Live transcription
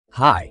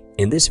Hi,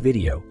 in this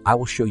video, I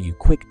will show you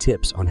quick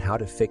tips on how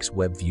to fix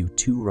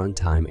Webview2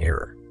 Runtime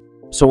error.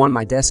 So on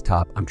my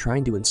desktop, I'm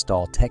trying to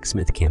install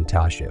TechSmith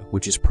Camtasia,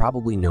 which is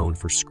probably known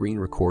for screen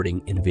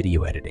recording and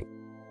video editing.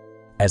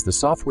 As the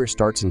software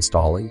starts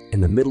installing, in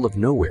the middle of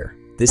nowhere,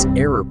 this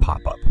error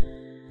pop-up.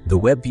 The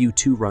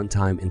Webview2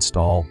 Runtime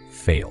install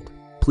failed.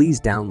 Please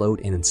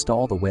download and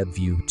install the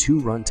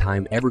Webview2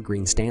 Runtime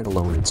Evergreen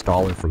Standalone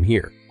installer from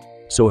here.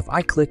 So if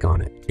I click on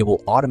it, it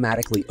will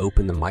automatically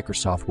open the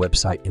Microsoft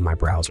website in my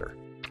browser.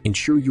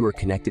 Ensure you are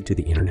connected to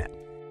the internet.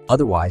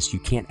 Otherwise, you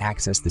can't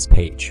access this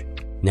page.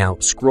 Now,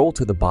 scroll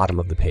to the bottom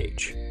of the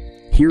page.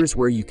 Here is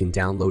where you can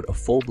download a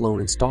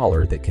full-blown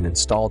installer that can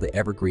install the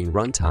Evergreen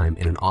Runtime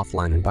in an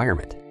offline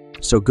environment.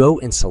 So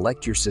go and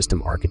select your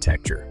system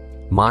architecture.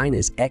 Mine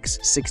is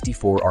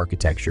x64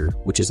 architecture,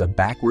 which is a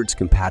backwards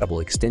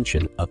compatible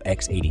extension of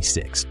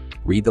x86.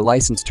 Read the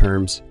license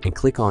terms and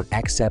click on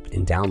Accept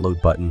and Download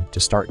button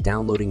to start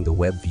downloading the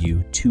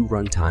Webview2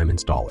 Runtime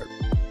installer.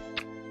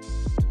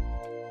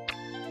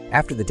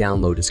 After the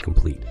download is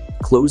complete,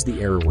 close the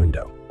error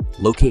window.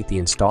 Locate the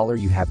installer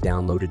you have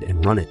downloaded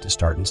and run it to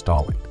start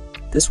installing.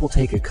 This will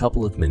take a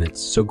couple of minutes,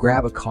 so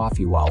grab a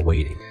coffee while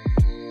waiting.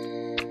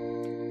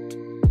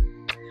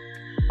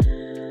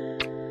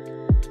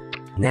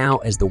 Now,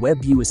 as the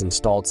WebView is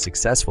installed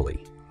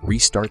successfully,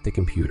 restart the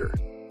computer.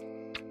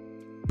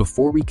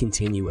 Before we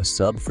continue, a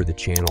sub for the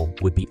channel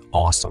would be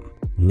awesome.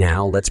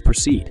 Now let's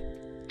proceed.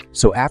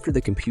 So after the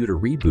computer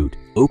reboot,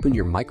 open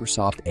your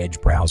Microsoft Edge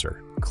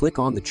browser. Click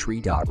on the three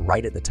dot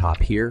right at the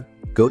top here,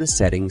 go to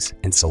Settings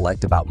and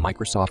select About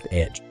Microsoft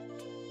Edge.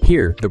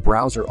 Here, the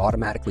browser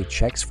automatically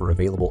checks for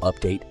available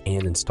update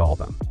and install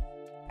them.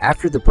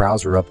 After the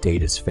browser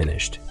update is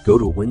finished, go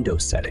to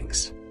Windows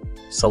Settings.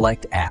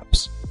 Select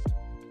Apps.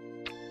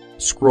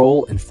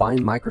 Scroll and find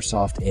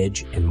Microsoft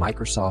Edge and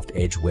Microsoft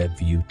Edge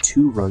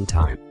Webview2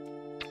 Runtime.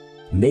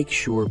 Make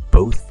sure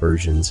both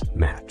versions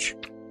match.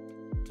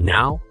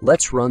 Now,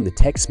 let's run the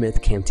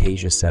TechSmith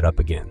Camtasia setup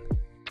again.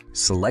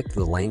 Select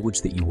the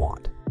language that you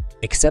want.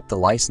 Accept the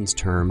license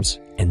terms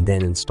and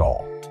then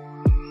install.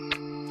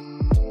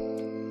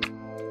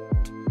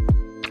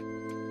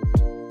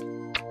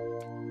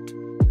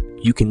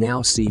 You can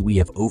now see we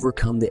have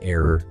overcome the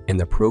error and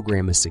the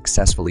program is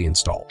successfully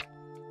installed.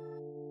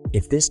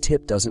 If this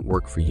tip doesn't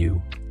work for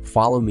you,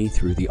 follow me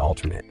through the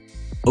alternate.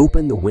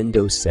 Open the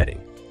Windows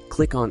setting.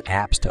 Click on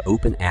Apps to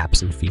open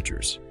Apps and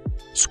Features.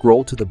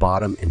 Scroll to the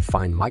bottom and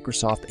find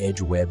Microsoft Edge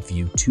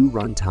Webview2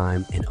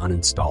 Runtime and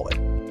uninstall it.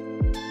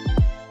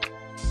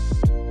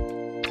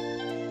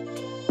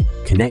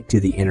 Connect to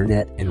the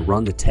internet and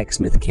run the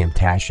TechSmith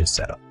Camtasia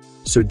setup.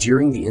 So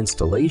during the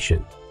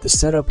installation, the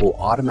setup will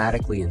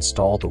automatically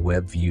install the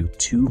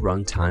Webview2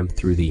 Runtime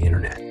through the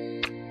internet.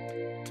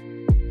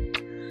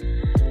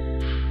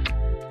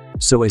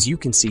 So as you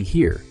can see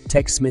here,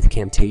 TechSmith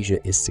Camtasia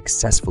is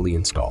successfully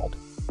installed.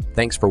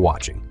 Thanks for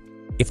watching.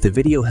 If the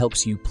video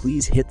helps you,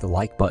 please hit the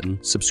like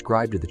button,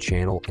 subscribe to the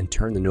channel, and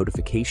turn the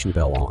notification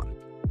bell on.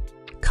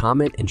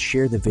 Comment and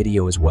share the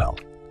video as well.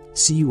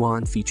 See you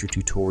on future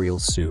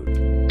tutorials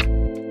soon.